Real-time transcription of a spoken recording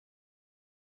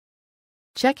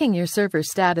Checking your server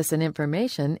status and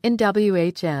information in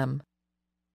WHM.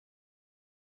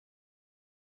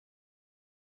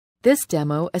 This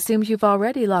demo assumes you've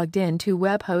already logged in to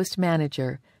Web Host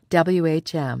Manager,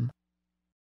 WHM.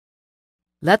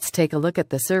 Let's take a look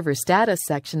at the Server Status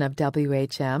section of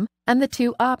WHM and the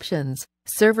two options,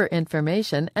 Server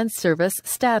Information and Service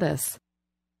Status.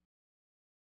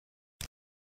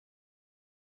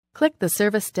 Click the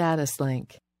Service Status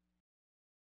link.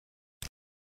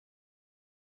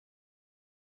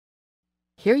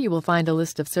 Here you will find a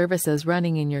list of services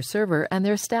running in your server and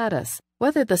their status,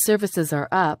 whether the services are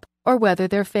up or whether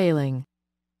they're failing.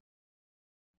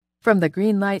 From the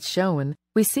green lights shown,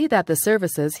 we see that the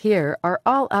services here are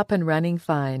all up and running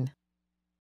fine.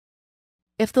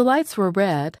 If the lights were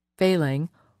red, failing,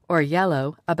 or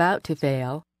yellow, about to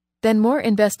fail, then more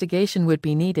investigation would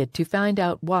be needed to find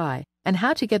out why and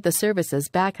how to get the services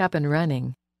back up and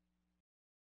running.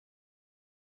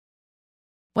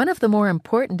 One of the more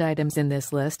important items in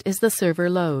this list is the server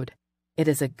load. It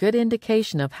is a good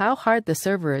indication of how hard the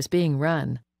server is being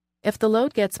run. If the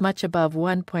load gets much above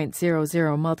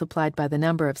 1.00 multiplied by the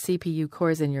number of CPU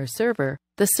cores in your server,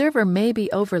 the server may be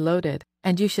overloaded,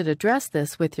 and you should address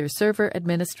this with your server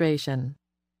administration.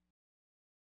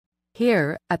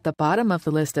 Here, at the bottom of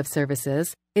the list of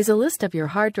services, is a list of your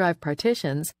hard drive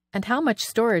partitions and how much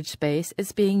storage space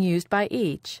is being used by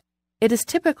each. It is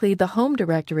typically the home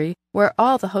directory where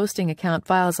all the hosting account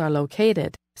files are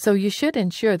located, so you should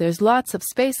ensure there's lots of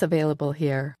space available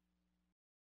here.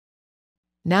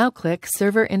 Now click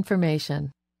Server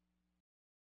Information.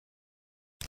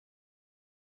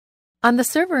 On the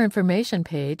Server Information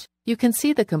page, you can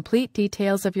see the complete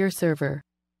details of your server.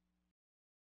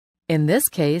 In this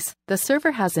case, the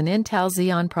server has an Intel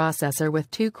Xeon processor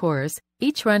with 2 cores,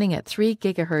 each running at 3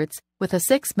 GHz with a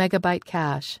 6 MB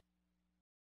cache.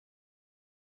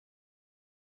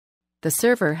 The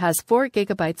server has 4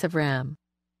 GB of RAM.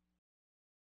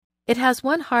 It has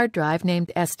one hard drive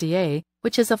named SDA,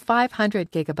 which is a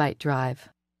 500 GB drive.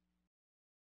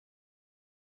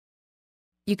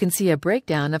 You can see a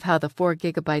breakdown of how the 4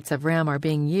 GB of RAM are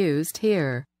being used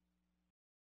here.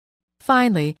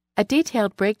 Finally, a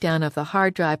detailed breakdown of the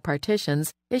hard drive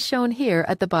partitions is shown here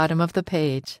at the bottom of the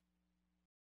page.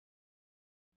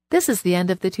 This is the end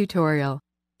of the tutorial.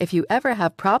 If you ever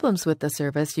have problems with the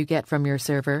service you get from your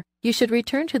server, you should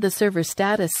return to the Server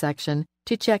Status section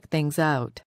to check things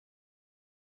out.